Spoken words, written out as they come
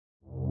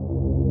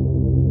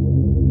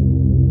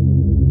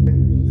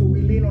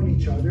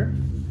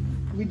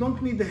we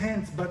don't need the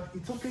hands, but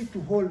it's okay to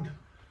hold,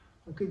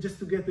 okay, just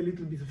to get a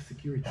little bit of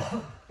security.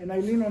 And I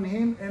lean on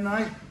him, and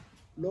I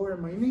lower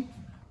my knee,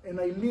 and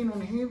I lean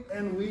on him,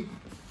 and we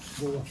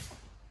go up.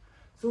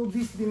 So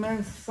this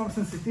demands some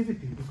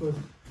sensitivity, because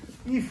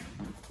if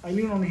I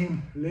lean on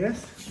him less,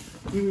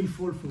 he will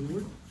fall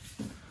forward.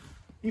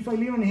 If I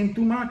lean on him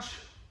too much,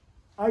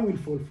 I will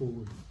fall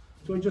forward.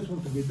 So I just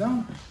want to get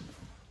down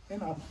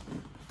and up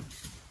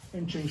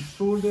and change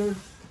shoulders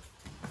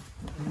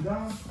and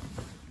down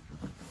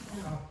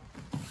and up.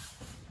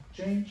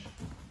 Change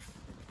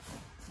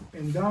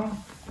and down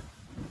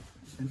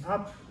and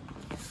up.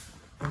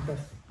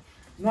 Fantastic.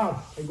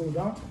 Now I go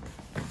down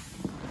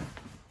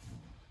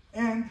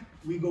and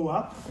we go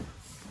up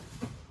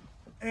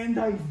and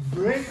I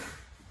break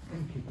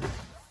and kick.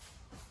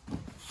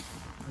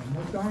 One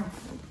more time.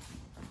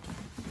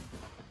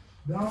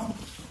 Down,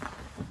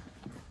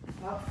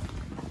 up,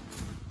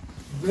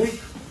 break,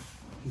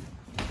 kick.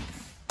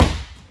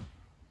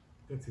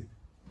 That's it.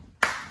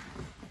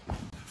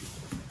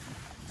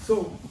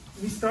 So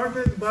we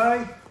started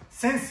by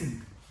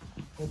sensing,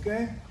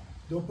 okay,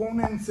 the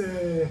opponent's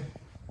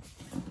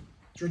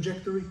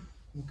trajectory,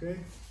 okay,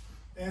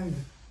 and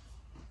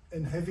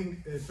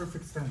having a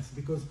perfect stance,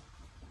 because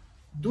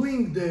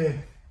doing the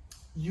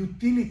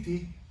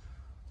utility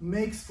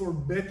makes for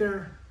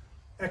better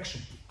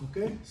action,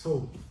 okay?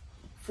 So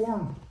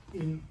form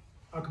in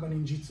AKBAN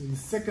Ninjutsu is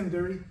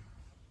secondary,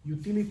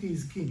 utility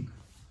is king.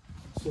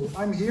 So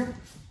I'm here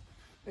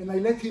and I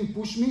let him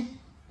push me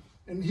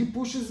and he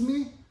pushes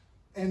me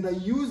and I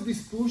use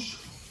this push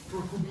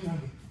for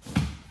Kubinage.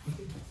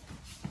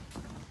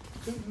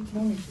 Okay,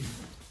 no need to.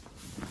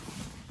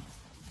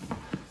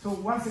 So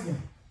once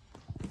again,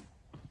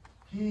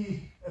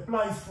 he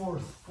applies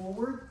force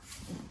forward,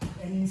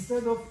 and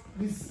instead of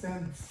this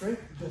stand straight,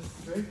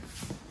 just straight,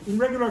 in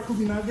regular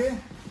Kubinage,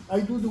 I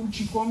do the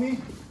uchikomi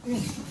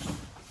in.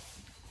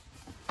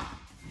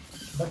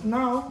 But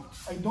now,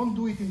 I don't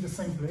do it in the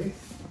same place.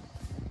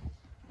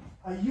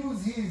 I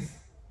use his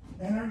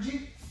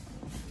energy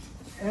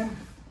and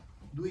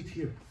do it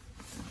here.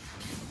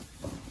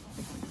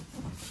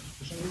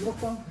 אפשר לראות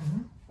פעם?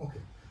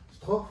 אוקיי.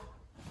 סטרוף.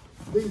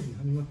 בייזי,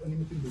 אני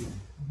מטיל בייזי.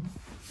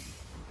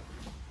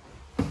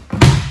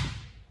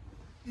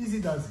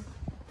 Easy does it.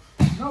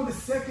 Now the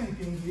second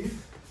thing is,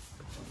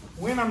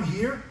 when I'm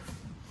here,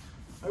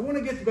 I want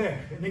to get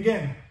back. And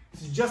again,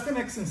 it's just an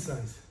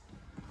exercise.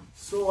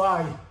 So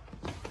I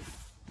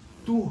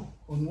 2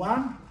 on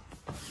 1,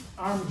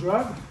 arm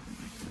drag,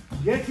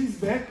 get his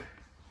back,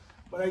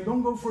 but I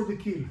don't go for the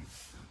kill.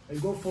 I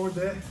go for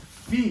the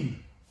feel.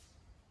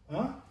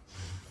 Huh?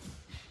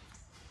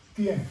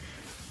 TM.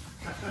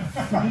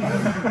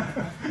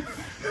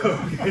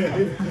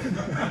 Okay.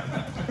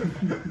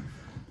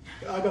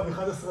 אגב,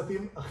 אחד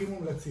הסרטים הכי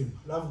מומלצים,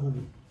 לאו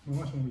גורי,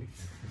 ממש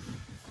ממליץ.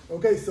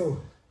 אוקיי, so,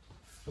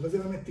 אבל זה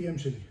באמת TM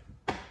שלי.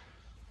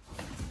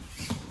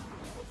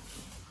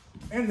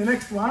 And the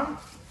next one,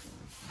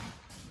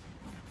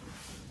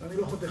 אני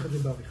לא חותך את זה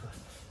בעריכה,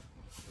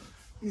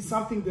 is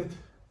something that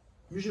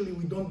usually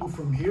we don't do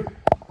from here,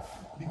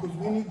 because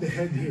we need the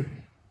head here.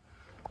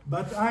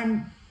 But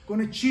I'm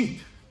gonna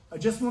cheat. I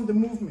just want the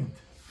movement.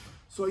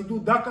 So I do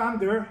duck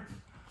under,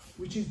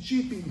 which is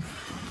cheating.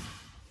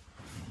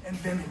 And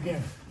then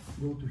again,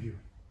 go to here.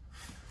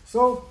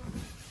 So,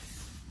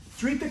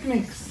 3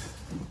 techniques.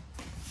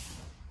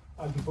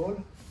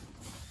 Agipol,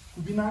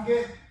 Kubinage,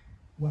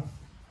 1.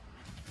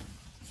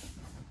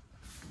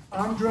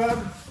 Arm drag,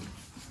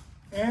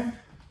 and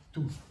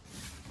 2.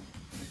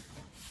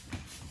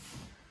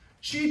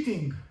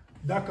 Cheating,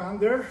 duck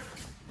under,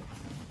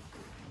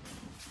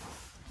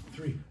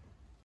 3.